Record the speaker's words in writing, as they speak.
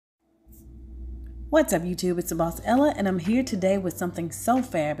What's up YouTube, it's the boss Ella and I'm here today with something so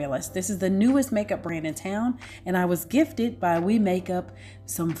fabulous. This is the newest makeup brand in town and I was gifted by We Makeup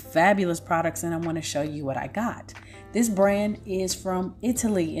some fabulous products and I want to show you what I got. This brand is from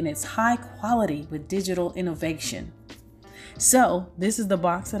Italy and it's high quality with digital innovation. So this is the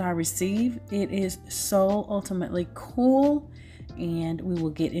box that I received. It is so ultimately cool and we will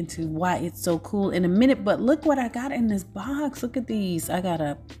get into why it's so cool in a minute, but look what I got in this box. Look at these. I got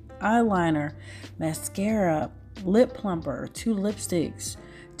a eyeliner, mascara, lip plumper, 2 lipsticks,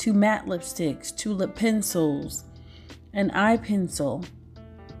 2 matte lipsticks, 2 lip pencils, an eye pencil,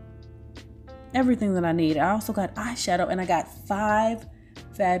 everything that I need. I also got eyeshadow and I got 5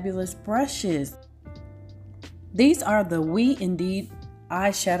 fabulous brushes. These are the We Indeed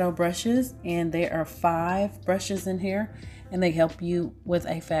eyeshadow brushes and there are 5 brushes in here and they help you with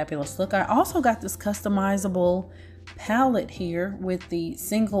a fabulous look. I also got this customizable palette here with the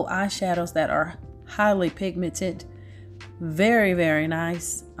single eyeshadows that are highly pigmented. Very, very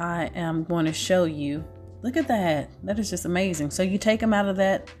nice. I am going to show you. Look at that. That is just amazing. So you take them out of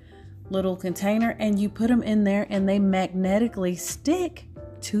that little container and you put them in there and they magnetically stick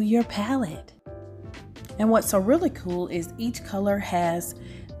to your palette. And what's so really cool is each color has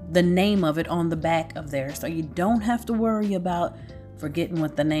the name of it on the back of there. So you don't have to worry about forgetting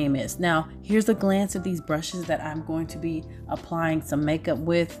what the name is. Now, here's a glance at these brushes that I'm going to be applying some makeup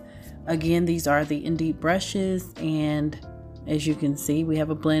with. Again, these are the Indeed brushes, and as you can see, we have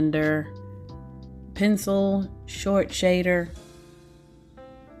a blender, pencil, short shader,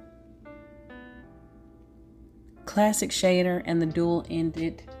 classic shader, and the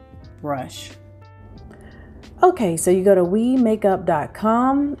dual-ended brush. Okay, so you go to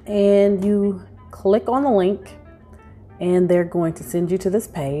wemakeup.com and you click on the link and they're going to send you to this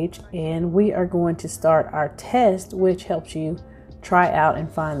page and we are going to start our test, which helps you try out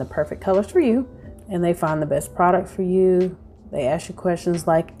and find the perfect colors for you. And they find the best product for you. They ask you questions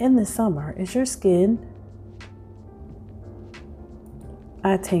like, in the summer, is your skin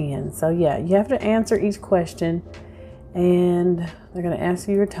a tan? So yeah, you have to answer each question and they're gonna ask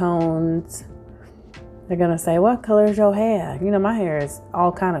you your tones. They're gonna say, what color is your hair? You know, my hair is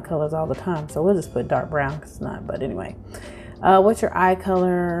all kind of colors all the time, so we'll just put dark brown because it's not, but anyway. What's your eye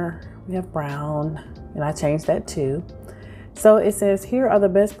color? We have brown, and I changed that too. So it says, here are the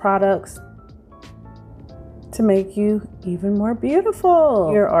best products to make you even more beautiful.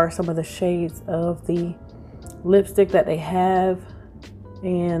 Here are some of the shades of the lipstick that they have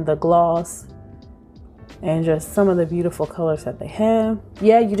and the gloss and just some of the beautiful colors that they have.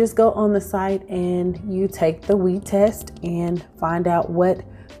 Yeah, you just go on the site and you take the We test and find out what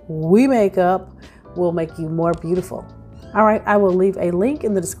We Makeup will make you more beautiful. All right, I will leave a link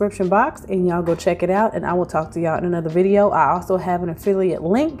in the description box and y'all go check it out and I will talk to y'all in another video. I also have an affiliate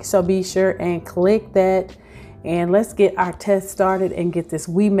link, so be sure and click that and let's get our test started and get this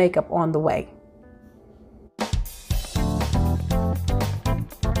We Makeup on the way.